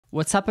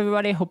What's up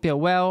everybody, hope you're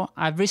well.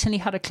 I've recently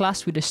had a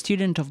class with a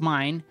student of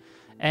mine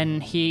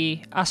and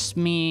he asked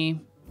me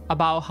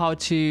about how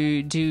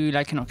to do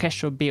like an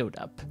orchestral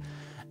build-up.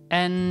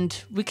 And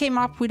we came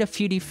up with a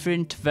few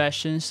different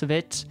versions of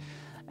it.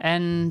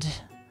 And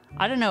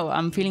I don't know,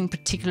 I'm feeling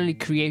particularly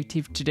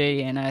creative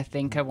today and I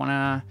think I want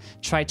to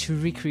try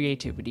to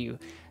recreate it with you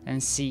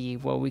and see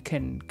what we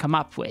can come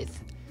up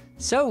with.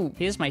 So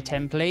here's my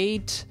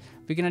template.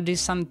 We're gonna do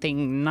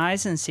something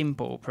nice and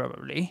simple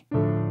probably.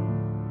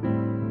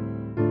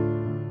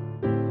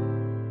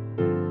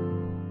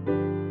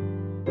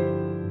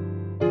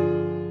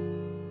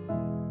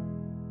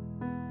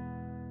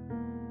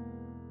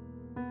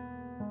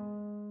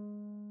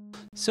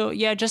 So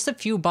yeah, just a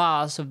few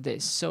bars of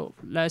this. So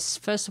let's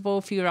first of all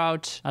figure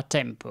out a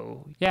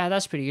tempo. Yeah,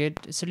 that's pretty good.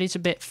 It's a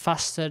little bit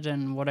faster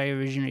than what I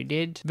originally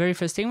did. Very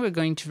first thing, we're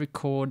going to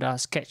record a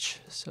sketch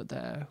so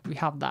that we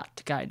have that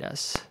to guide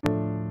us.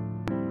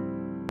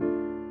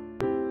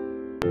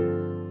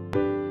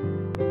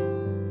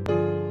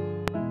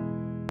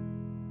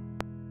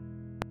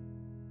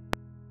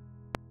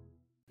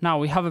 Now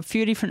we have a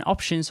few different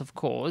options, of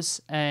course,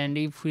 and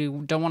if we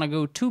don't want to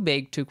go too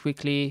big too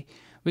quickly,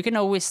 we can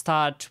always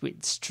start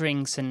with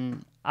strings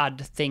and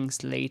add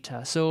things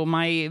later. So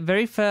my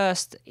very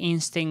first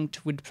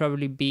instinct would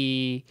probably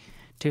be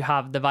to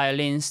have the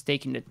violins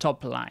taking the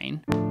top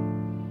line.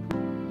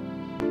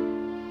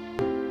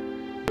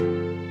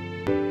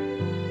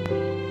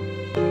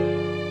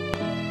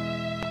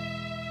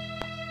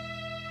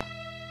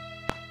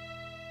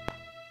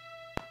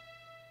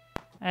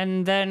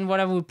 And then what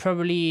I would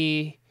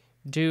probably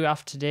do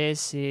after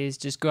this is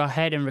just go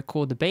ahead and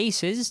record the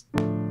basses.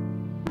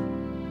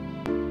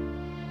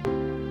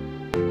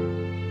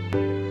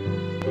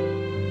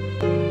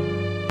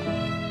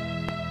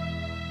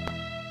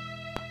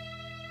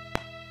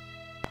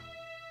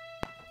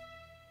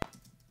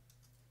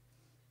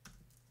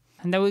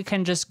 And then we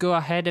can just go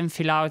ahead and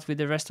fill out with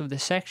the rest of the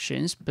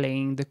sections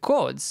playing the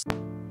chords.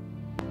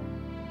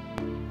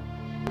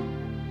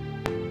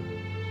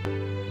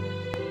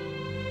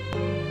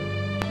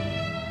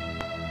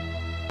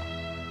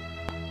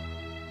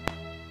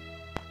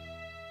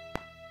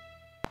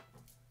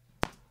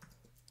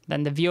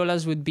 Then the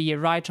violas would be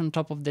right on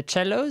top of the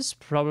cellos,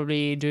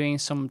 probably doing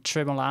some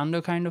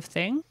tremolando kind of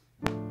thing.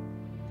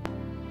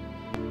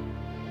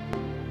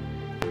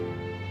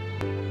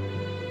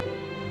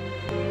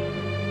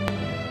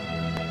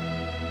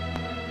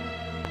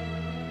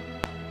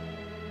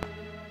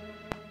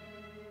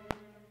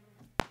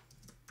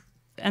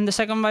 And the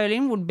second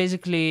violin would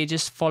basically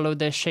just follow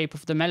the shape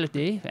of the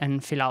melody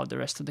and fill out the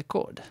rest of the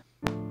chord.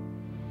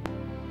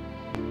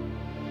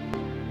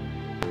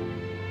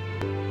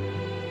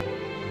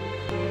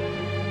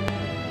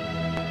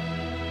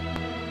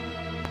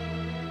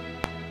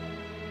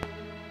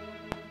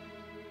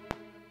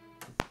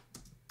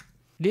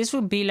 This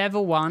would be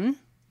level 1,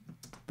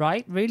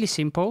 right? Really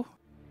simple.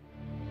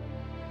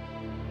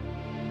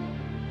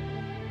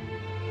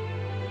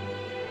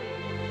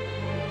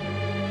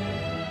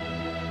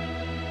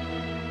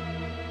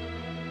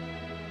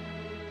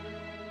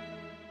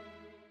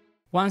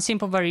 One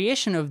simple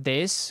variation of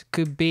this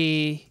could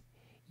be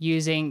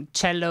using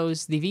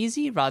cellos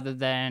divisi rather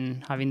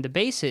than having the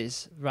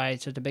basses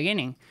right at the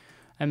beginning.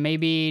 And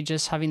maybe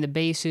just having the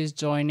basses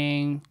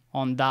joining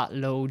on that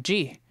low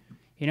G.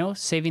 You know,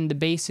 saving the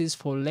basses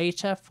for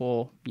later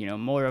for, you know,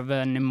 more of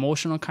an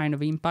emotional kind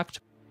of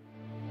impact.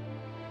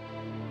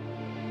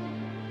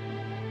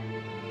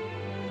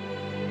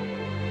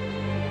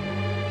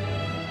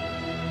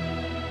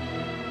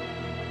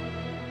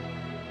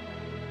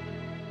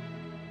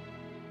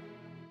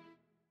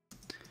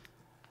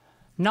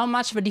 Not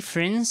much of a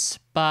difference,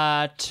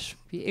 but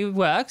it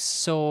works,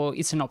 so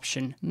it's an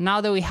option.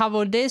 Now that we have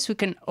all this, we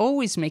can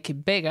always make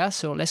it bigger,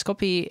 so let's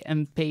copy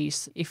and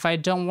paste. If I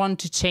don't want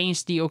to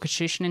change the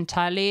orchestration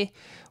entirely,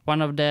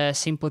 one of the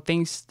simple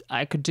things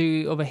I could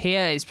do over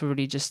here is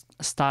probably just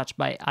start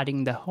by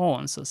adding the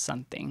horns or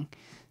something.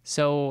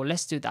 So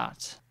let's do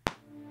that.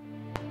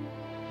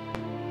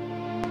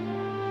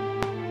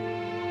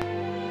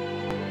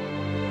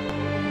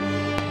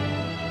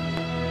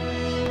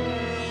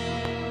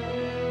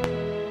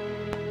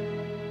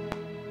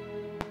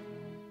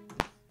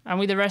 And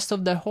with the rest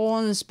of the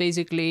horns,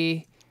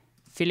 basically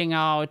filling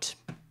out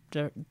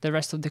the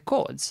rest of the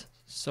chords.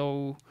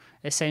 So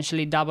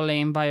essentially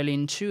doubling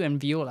violin 2 and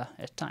viola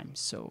at times.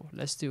 So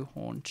let's do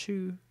horn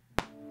 2.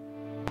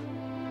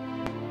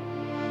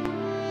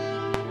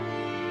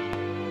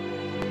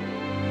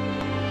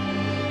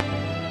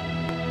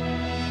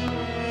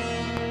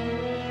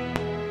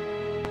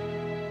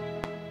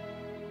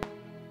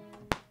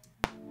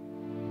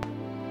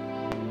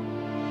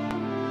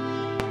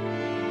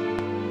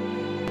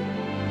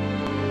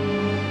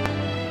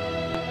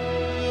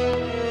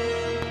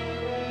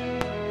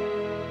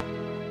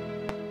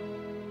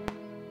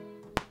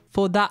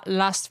 For that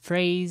last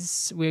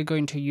phrase, we're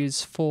going to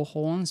use 4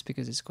 horns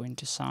because it's going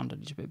to sound a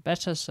little bit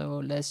better.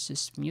 So let's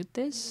just mute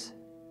this.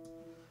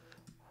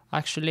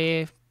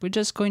 Actually, we're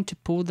just going to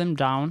pull them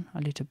down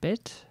a little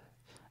bit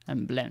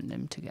and blend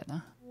them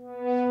together.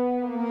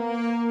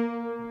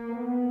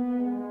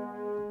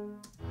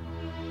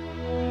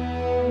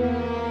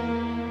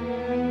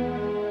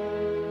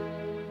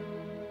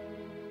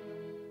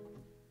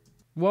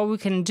 What we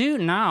can do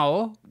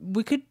now,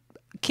 we could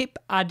keep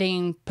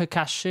adding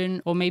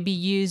percussion or maybe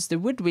use the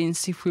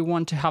woodwinds if we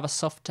want to have a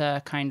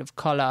softer kind of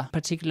color,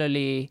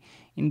 particularly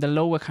in the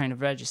lower kind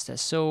of register.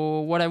 So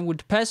what I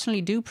would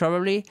personally do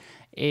probably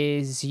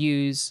is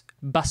use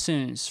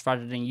bassoons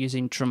rather than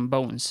using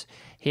trombones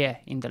here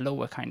in the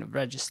lower kind of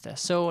register.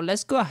 So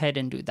let's go ahead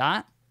and do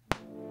that.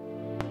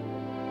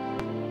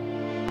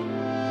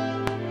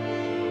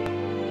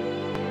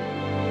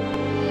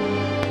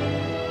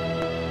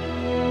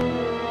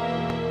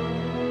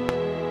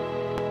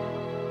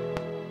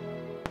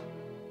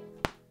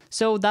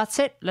 So that's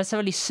it, let's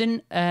have a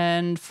listen.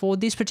 And for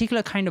this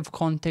particular kind of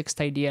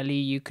context, ideally,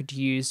 you could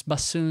use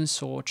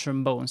bassoons or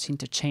trombones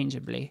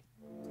interchangeably.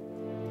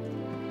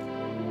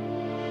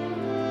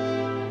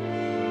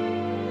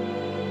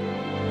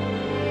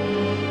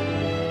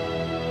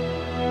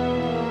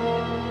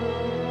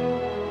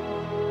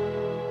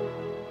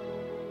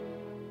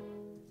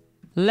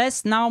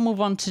 Let's now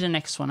move on to the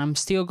next one. I'm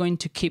still going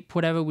to keep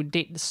whatever we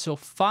did so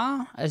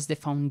far as the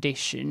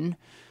foundation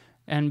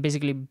and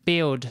basically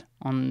build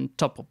on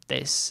top of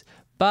this.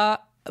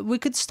 But we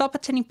could stop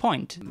at any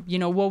point. You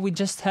know, what we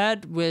just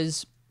heard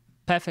was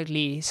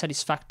perfectly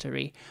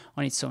satisfactory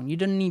on its own. You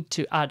don't need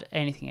to add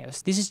anything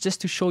else. This is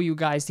just to show you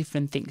guys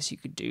different things you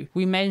could do.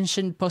 We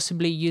mentioned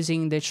possibly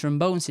using the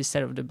trombones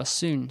instead of the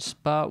bassoons,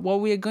 but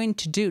what we are going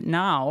to do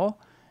now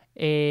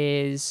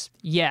is,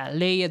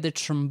 layer the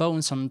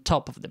trombones on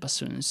top of the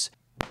bassoons.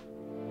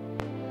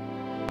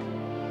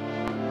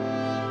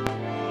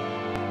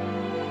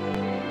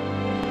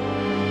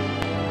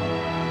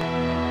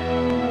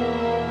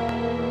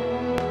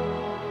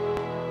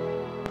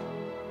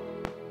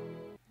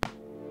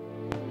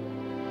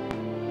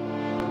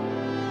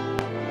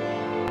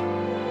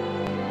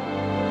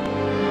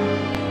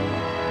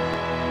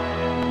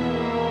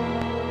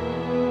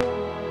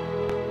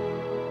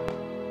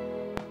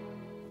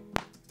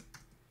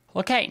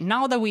 Okay,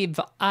 now that we've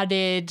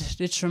added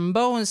the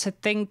trombones, I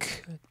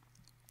think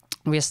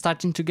we're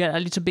starting to get a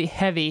little bit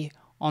heavy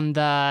on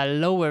the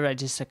lower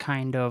register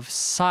kind of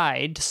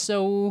side.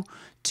 So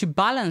to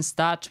balance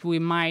that, we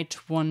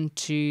might want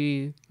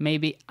to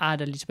maybe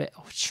add a little bit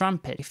of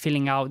trumpet,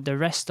 filling out the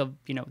rest of,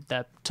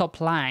 the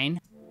top line.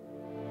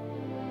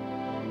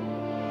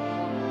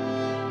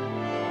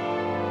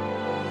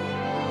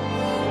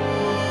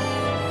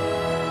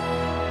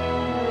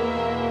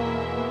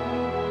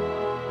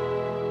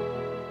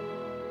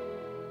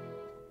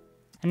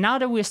 And now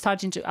that we're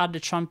starting to add the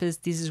trumpets,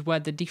 this is where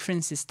the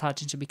difference is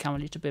starting to become a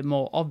little bit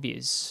more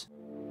obvious.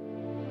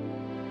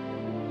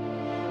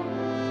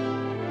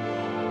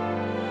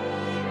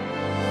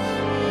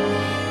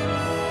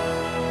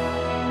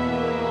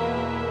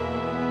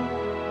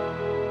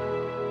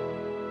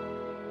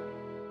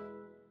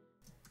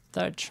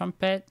 Third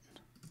trumpet.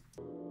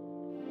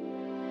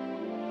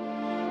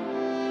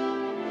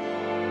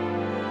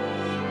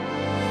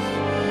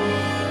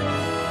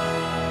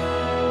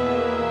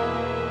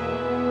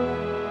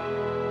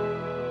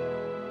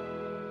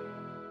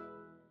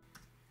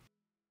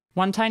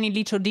 One tiny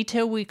little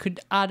detail we could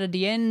add at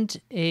the end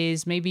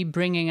is maybe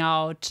bringing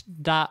out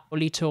that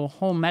little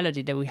home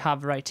melody that we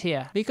have right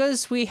here.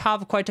 Because we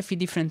have quite a few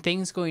different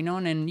things going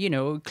on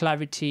and,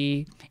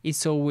 clarity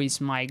is always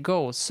my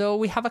goal. So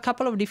we have a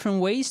couple of different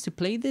ways to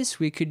play this.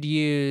 We could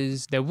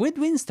use the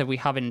woodwinds that we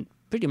haven't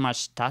pretty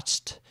much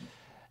touched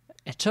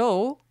at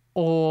all,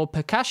 or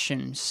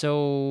percussion.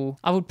 So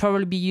I would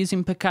probably be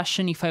using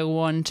percussion if I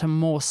want a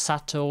more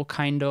subtle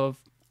kind of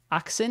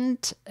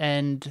accent,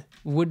 and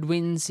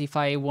woodwinds if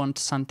I want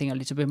something a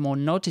little bit more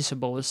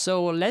noticeable.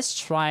 So let's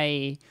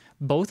try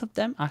both of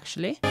them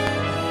actually.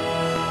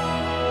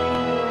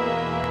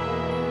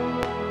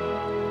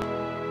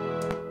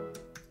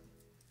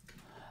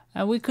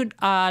 And we could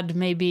add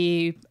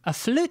maybe a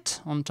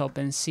flute on top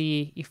and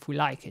see if we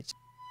like it.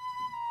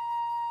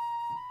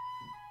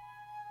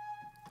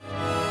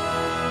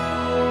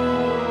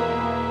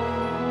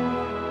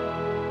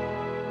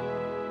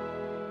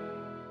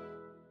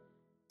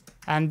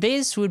 And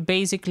this would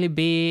basically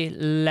be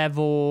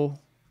level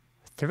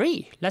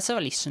 3. Let's have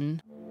a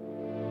listen.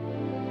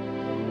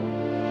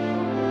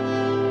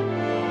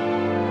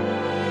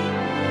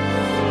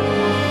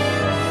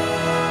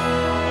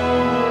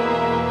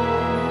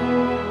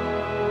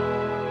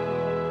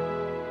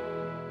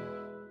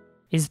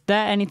 Is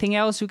there anything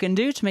else we can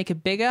do to make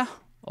it bigger?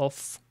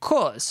 Of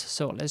course.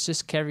 So let's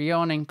just carry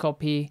on and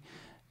copy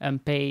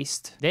and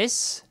paste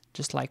this,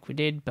 just like we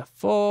did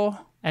before.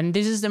 And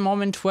this is the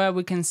moment where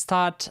we can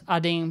start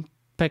adding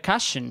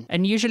percussion.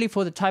 And usually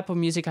for the type of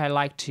music I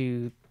like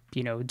to,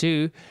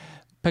 do,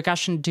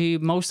 percussion do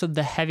most of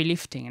the heavy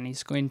lifting, and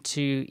it's going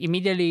to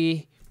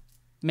immediately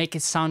make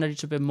it sound a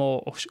little bit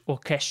more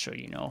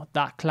orchestral,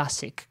 that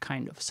classic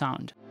kind of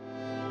sound.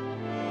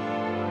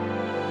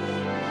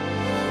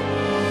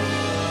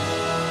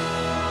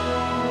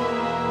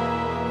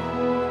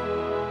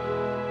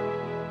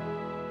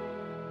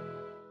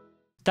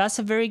 That's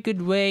a very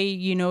good way,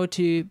 you know,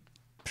 to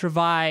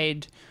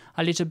provide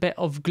a little bit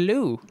of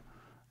glue.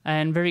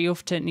 And very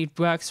often it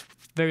works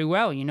very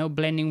well, you know,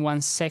 blending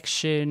one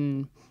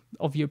section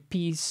of your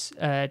piece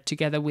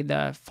together with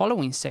the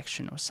following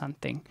section or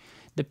something,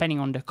 depending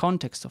on the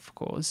context, of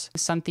course.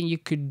 Something you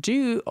could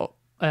do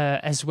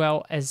as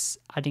well as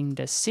adding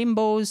the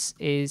cymbals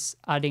is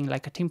adding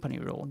like a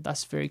timpani roll.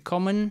 That's very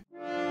common.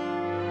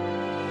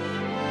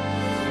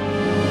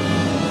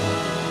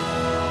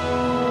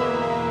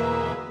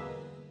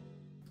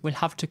 We'll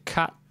have to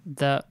cut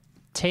the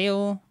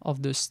tail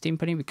of the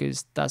timpani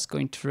because that's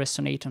going to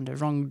resonate on the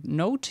wrong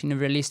note in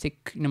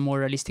a more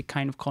realistic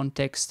kind of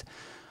context.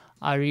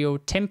 A real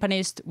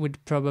timpanist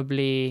would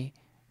probably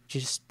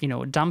just, you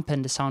know,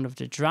 dampen the sound of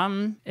the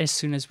drum as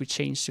soon as we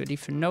change to a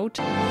different note.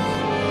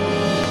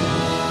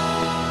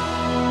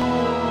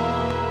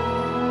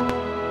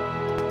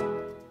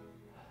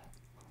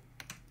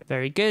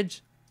 Very good.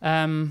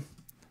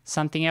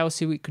 Something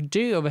else we could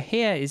do over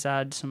here is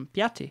add some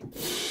piatti.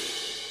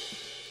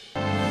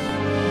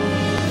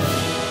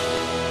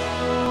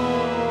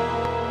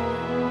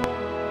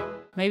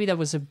 Maybe that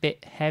was a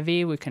bit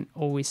heavy, we can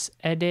always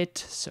edit,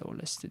 so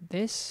let's do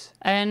this.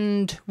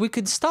 And we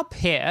could stop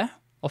here,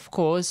 of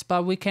course,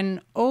 but we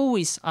can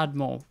always add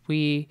more.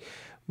 We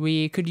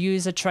could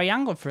use a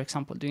triangle, for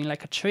example, doing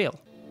like a trill.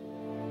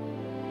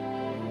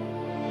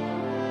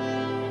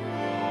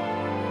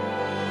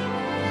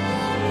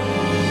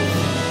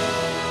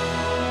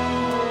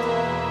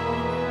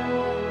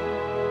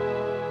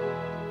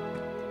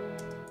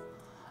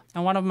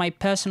 And one of my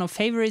personal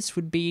favorites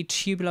would be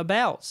tubular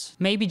bells,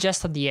 maybe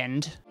just at the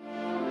end.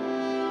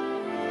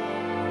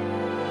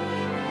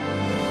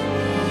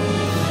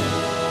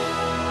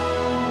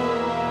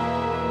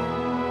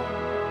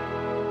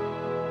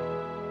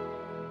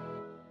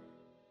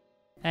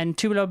 And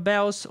tubular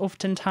bells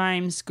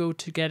oftentimes go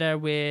together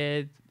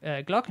with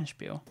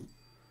glockenspiel.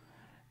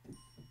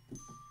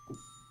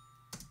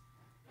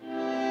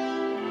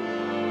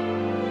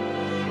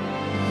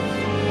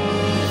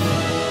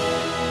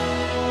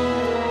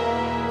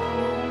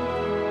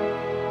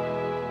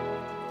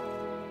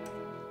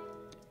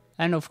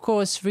 And of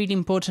course, really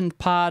important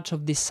part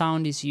of this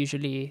sound is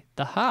usually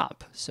the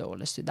harp. So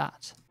let's do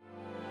that.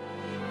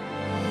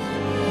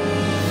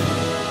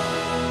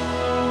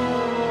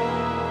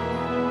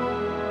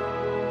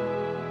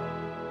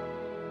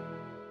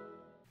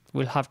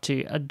 We'll have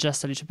to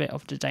adjust a little bit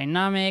of the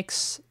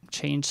dynamics,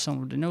 change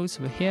some of the notes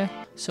over here.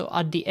 So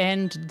at the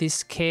end, this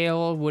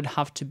scale would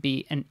have to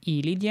be an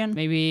E Lydian.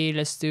 Maybe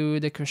let's do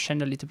the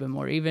crescendo a little bit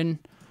more even.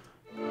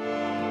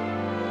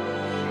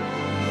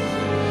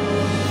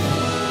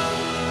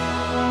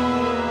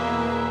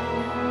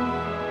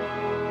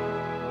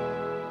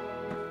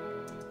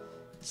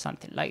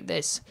 Something like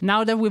this.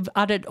 Now that we've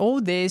added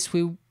all this,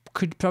 we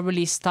could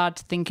probably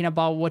start thinking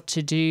about what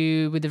to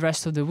do with the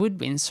rest of the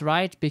woodwinds,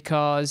 right?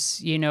 Because,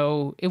 you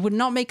know, it would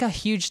not make a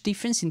huge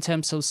difference in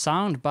terms of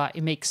sound, but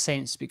it makes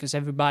sense because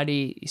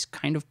everybody is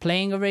kind of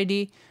playing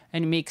already,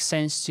 and it makes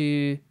sense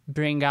to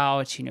bring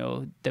out, you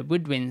know, the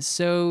woodwinds.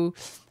 So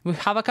we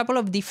have a couple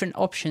of different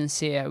options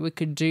here. We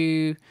could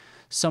do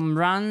some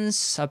runs,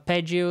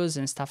 arpeggios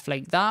and stuff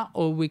like that,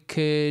 or we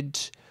could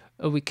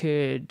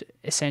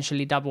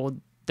essentially double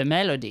the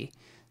melody.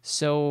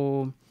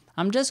 So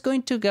I'm just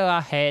going to go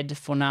ahead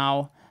for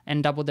now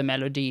and double the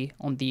melody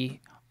on the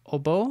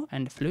oboe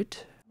and the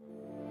flute.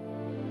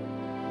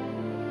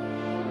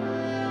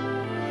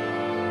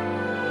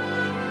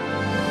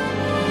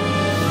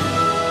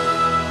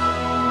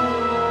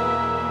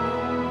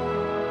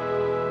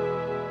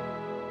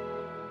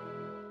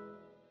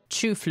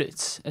 Two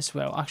flutes as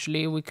well.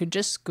 Actually, we could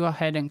just go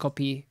ahead and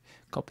copy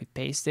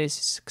paste this.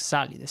 It's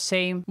exactly the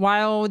same.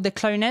 While the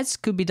clarinets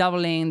could be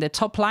doubling the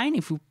top line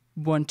if we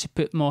want to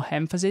put more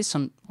emphasis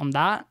on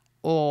that,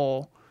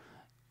 or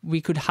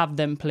we could have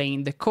them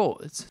playing the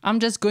chords. I'm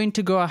just going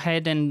to go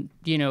ahead and,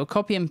 you know,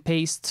 copy and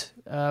paste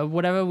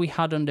whatever we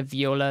had on the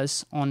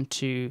violas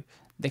onto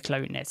the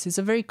clarinets. It's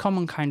a very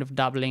common kind of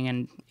doubling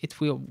and it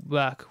will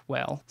work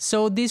well.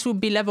 So this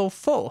would be level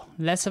 4.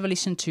 Let's have a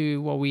listen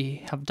to what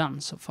we have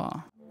done so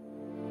far.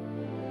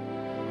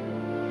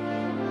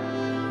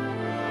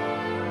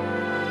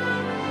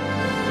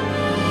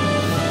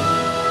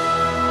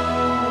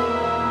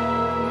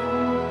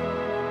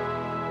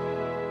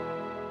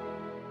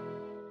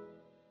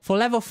 For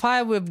level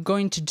 5, we're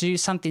going to do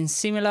something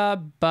similar,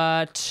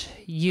 but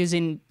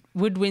using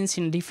woodwinds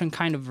in different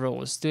kind of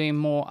roles, doing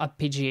more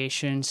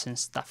arpeggiations and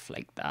stuff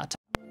like that.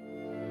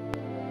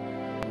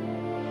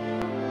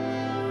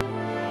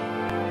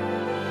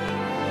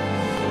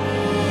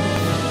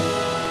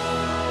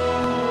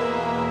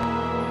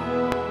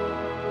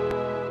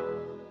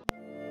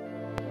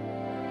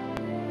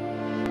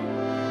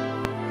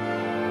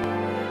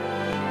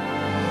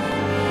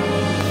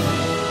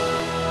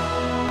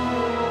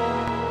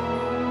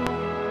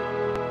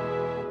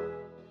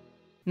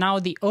 Now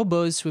the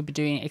oboes will be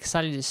doing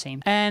exactly the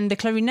same. And the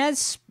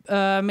clarinets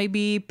may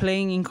be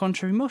playing in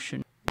contrary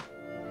motion.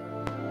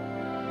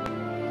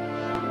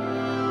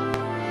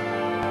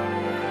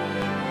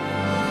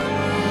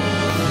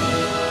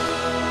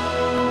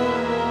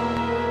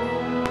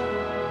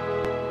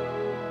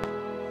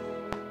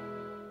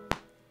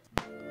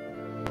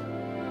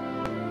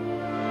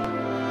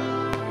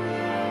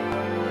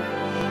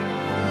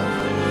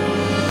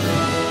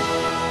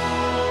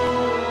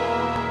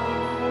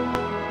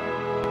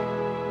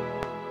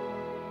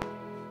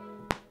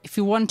 If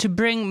you want to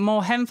bring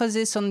more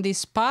emphasis on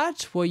this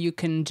part, what you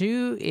can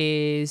do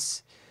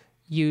is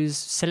use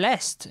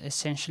Celeste,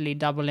 essentially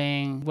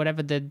doubling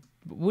whatever the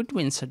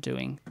woodwinds are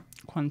doing.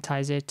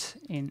 Quantize it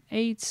in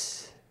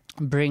 8,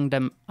 bring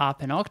them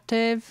up an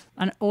octave,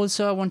 and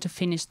also I want to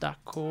finish that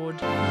chord.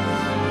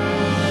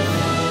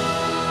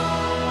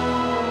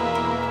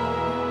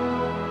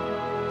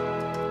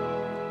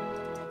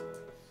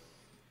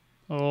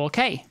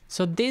 Okay,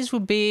 so this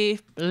would be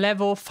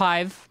level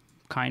 5,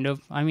 kind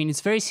of. I mean, it's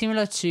very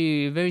similar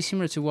to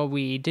what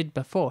we did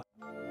before.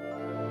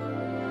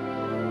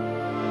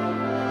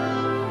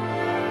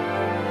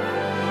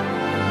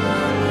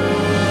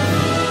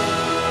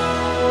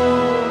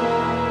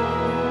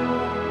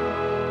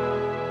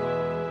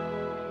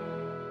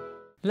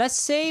 Let's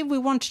say we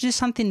want to do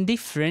something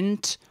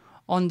different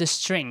on the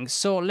strings.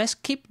 So let's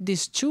keep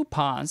these 2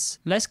 parts.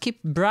 Let's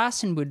keep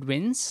brass and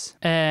woodwinds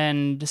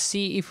and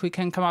see if we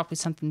can come up with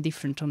something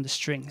different on the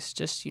strings,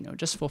 just, you know,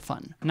 just for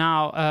fun.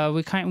 Now,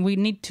 we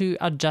need to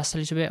adjust a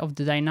little bit of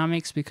the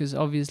dynamics because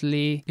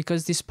obviously,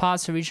 because these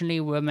parts originally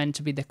were meant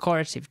to be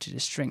decorative to the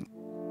string.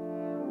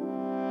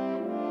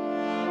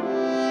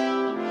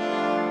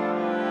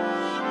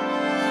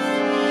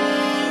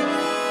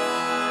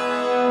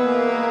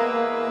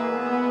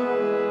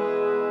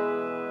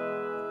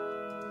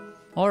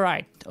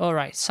 All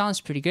right,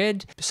 sounds pretty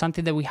good.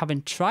 Something that we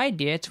haven't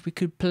tried yet, we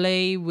could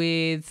play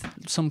with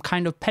some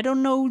kind of pedal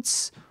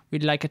notes,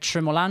 with like a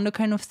tremolando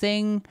kind of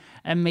thing,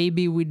 and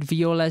maybe with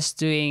violas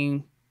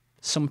doing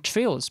some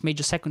trills,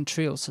 major second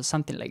trills or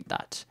something like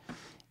that,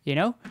 you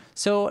know?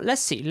 So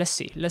let's see,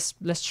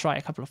 let's try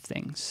a couple of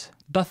things.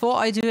 Before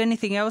I do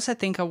anything else, I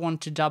think I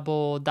want to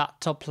double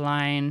that top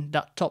line,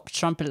 that top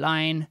trumpet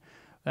line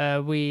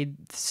with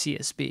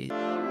CSB.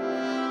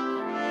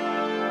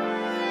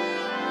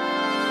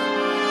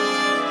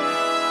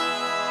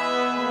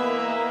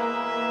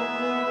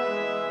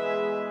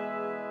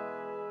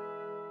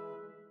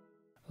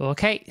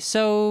 Okay,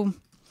 so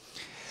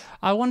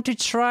I want to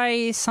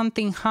try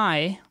something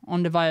high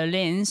on the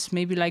violins,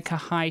 maybe like a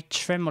high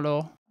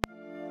tremolo.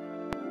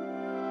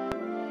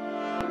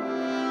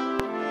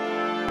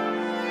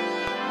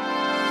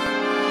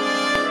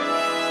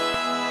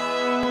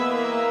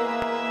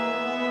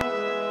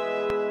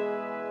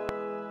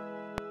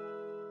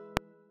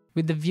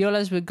 With the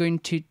violas, we're going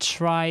to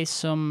try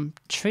some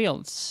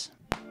trills.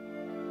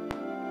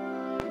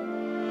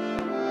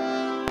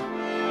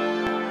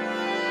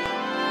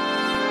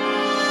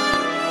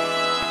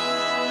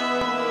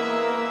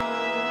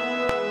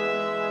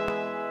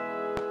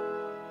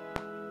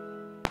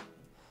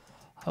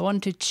 I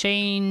want to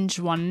change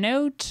one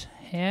note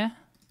here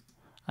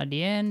at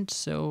the end,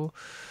 so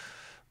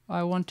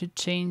I want to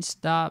change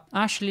that.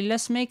 Actually,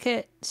 let's make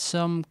it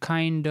some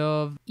kind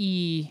of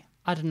E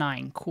add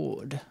 9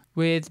 chord.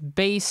 With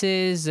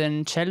basses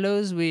and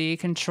cellos, we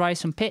can try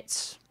some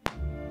pits.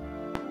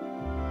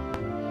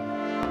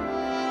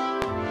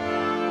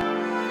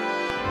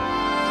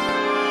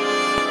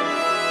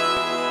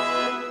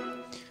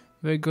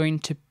 We're going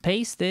to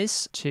paste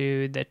this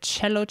to the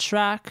cello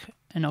track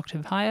an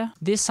octave higher.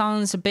 This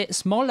sounds a bit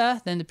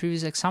smaller than the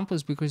previous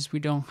examples because we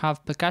don't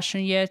have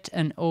percussion yet,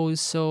 and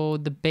also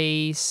the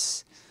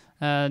bass,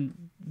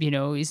 you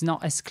know, is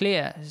not as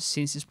clear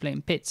since it's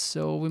playing pits.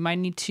 So we might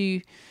need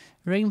to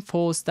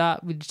reinforce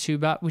that with the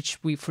tuba,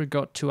 which we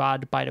forgot to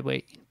add, by the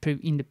way,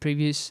 in the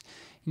previous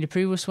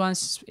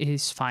ones. It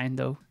is fine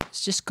though.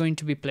 It's just going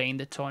to be playing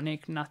the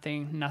tonic,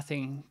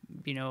 nothing,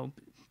 you know,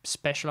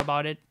 special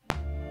about it.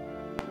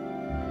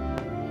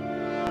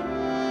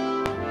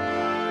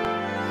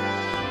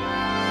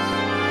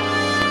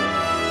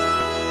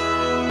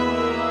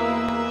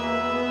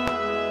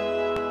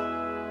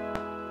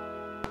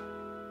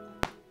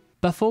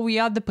 Before we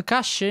add the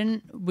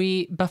percussion,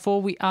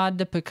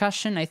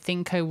 I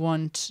think I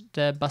want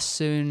the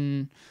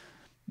bassoon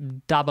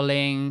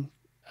doubling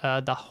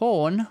the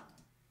horn,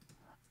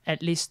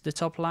 at least the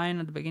top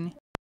line at the beginning.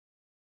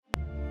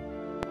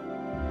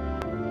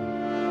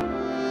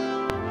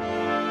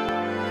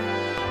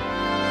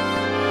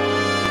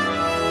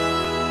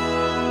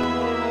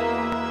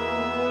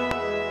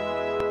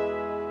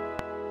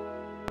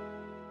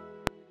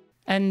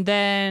 And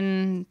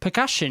then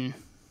percussion.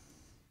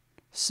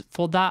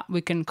 For that, we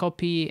can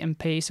copy and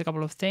paste a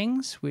couple of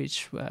things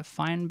which were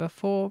fine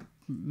before,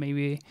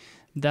 maybe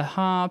the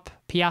harp,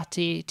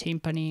 piatti,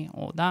 timpani,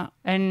 all that.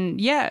 And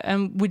yeah,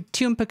 and with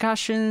tuned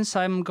percussions,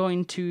 I'm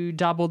going to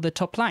double the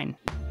top line.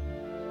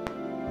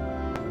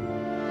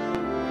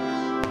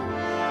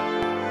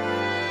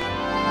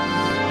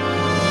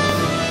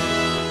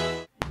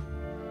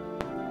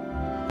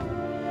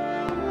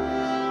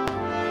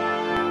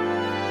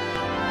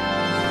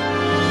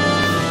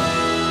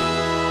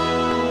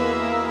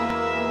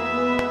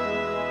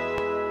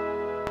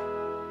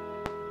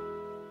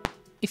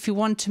 If you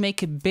want to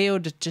make it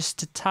build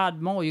just a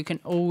tad more, you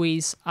can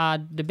always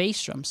add the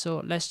bass drum.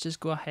 So let's just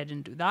go ahead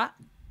and do that.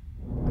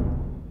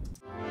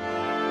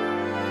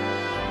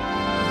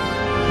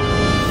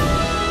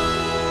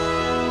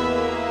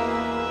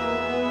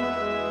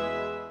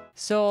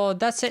 So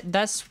that's it.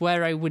 That's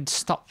where I would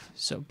stop.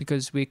 So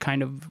because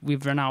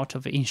we've run out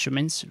of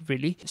instruments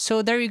really.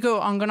 So there you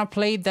go. I'm gonna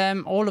play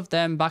them, all of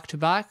them back to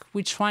back.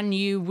 Which one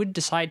you would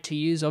decide to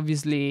use,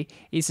 obviously,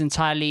 is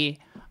entirely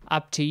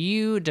up to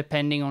you,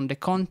 depending on the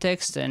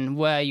context and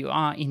where you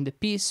are in the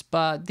piece.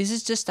 But this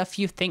is just a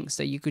few things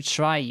that you could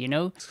try, you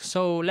know.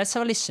 So let's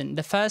have a listen.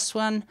 The first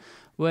one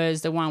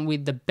was the one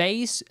with the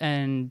bass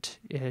and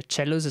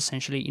cellos,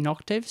 essentially in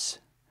octaves,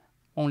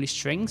 only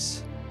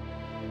strings.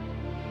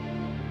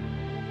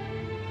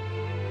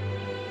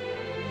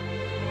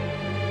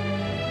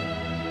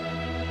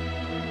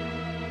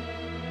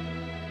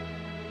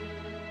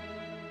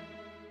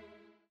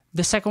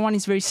 The second one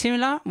is very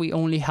similar. We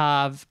only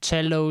have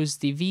cellos,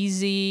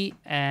 divisi,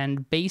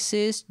 and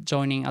basses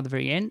joining at the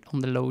very end on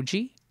the low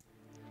G.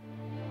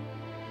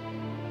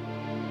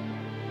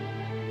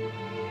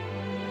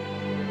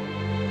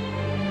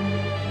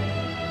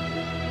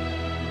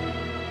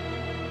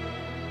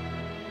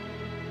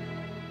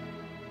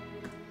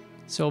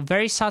 So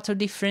very subtle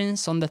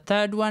difference. On the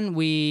third one,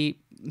 we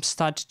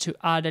started to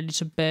add a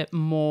little bit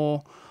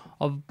more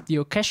of the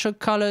orchestral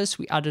colors.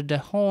 We added the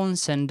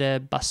horns and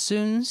the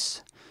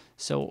bassoons.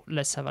 So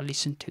let's have a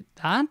listen to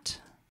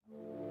that.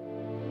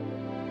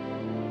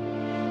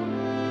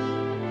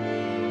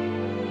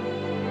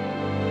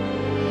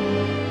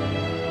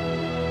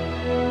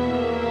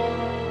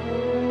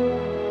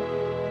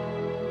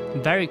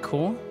 Very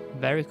cool.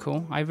 Very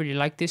cool. I really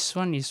like this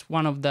one. It's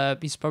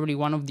probably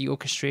one of the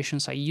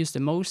orchestrations I use the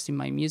most in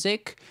my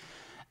music.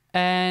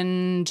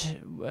 And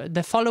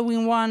the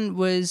following one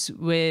was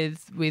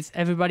with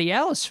everybody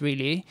else,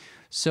 really.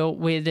 So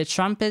with the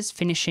trumpets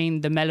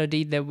finishing the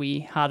melody that we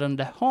had on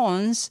the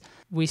horns,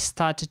 we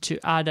started to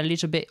add a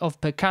little bit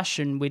of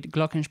percussion with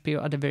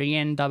glockenspiel at the very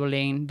end,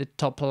 doubling the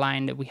top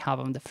line that we have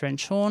on the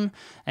French horn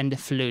and the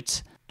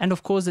flute. And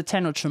of course the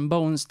tenor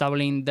trombones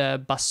doubling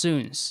the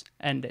bassoons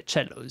and the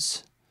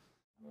cellos.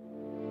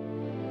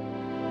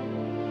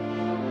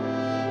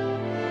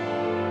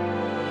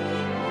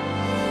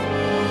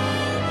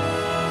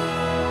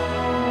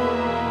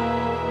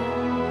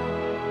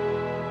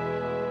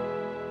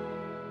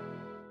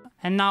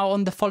 And now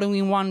on the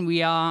following one,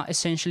 we are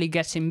essentially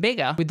getting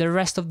bigger with the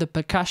rest of the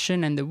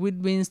percussion and the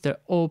woodwinds. They're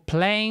all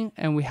playing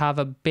and we have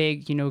a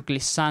big, you know,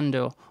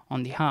 glissando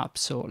on the harp.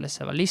 So let's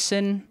have a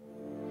listen.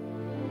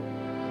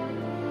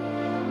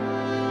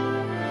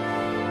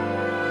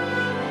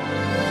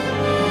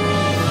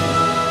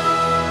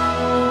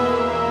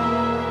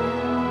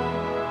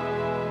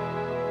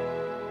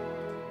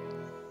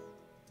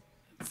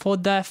 For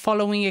the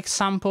following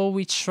example,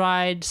 we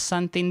tried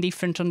something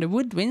different on the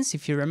woodwinds.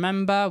 If you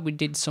remember, we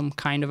did some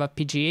kind of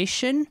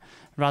arpeggiation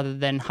rather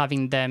than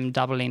having them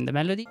doubling the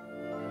melody.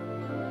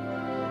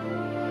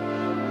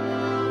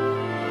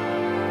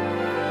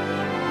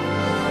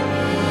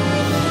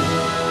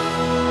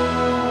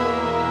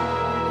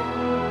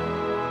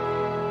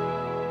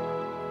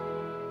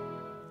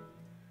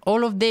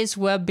 All of this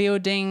we're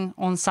building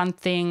on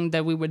something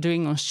that we were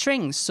doing on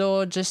strings.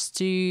 So just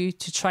to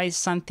try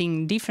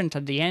something different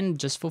at the end,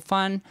 just for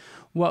fun,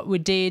 what we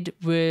did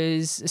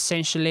was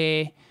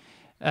essentially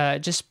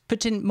just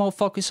putting more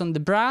focus on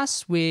the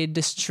brass, with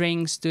the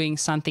strings doing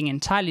something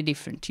entirely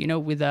different, you know,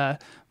 with a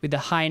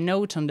high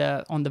note on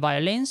the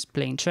violins,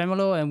 playing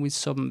tremolo, and with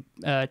some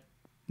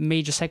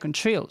major second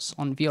trills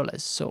on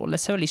violas. So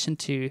let's have a listen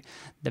to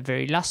the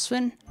very last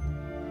one.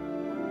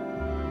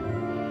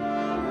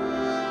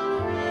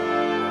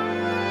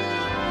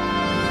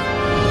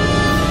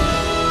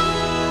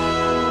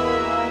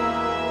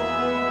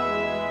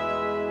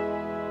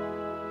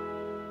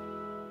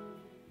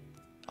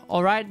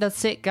 All right,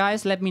 that's it,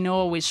 guys. Let me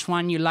know which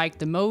one you like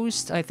the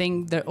most. I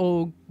think they're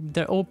all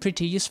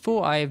pretty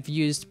useful. I've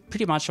used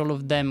pretty much all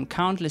of them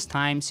countless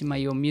times in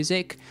my own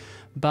music.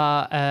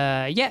 But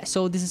yeah,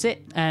 so this is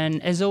it.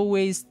 And as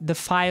always, the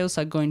files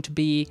are going to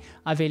be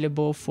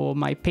available for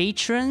my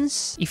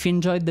patrons. If you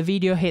enjoyed the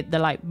video, hit the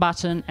like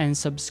button and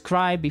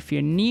subscribe if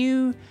you're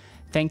new.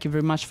 Thank you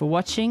very much for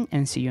watching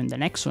and see you in the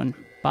next one.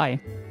 Bye.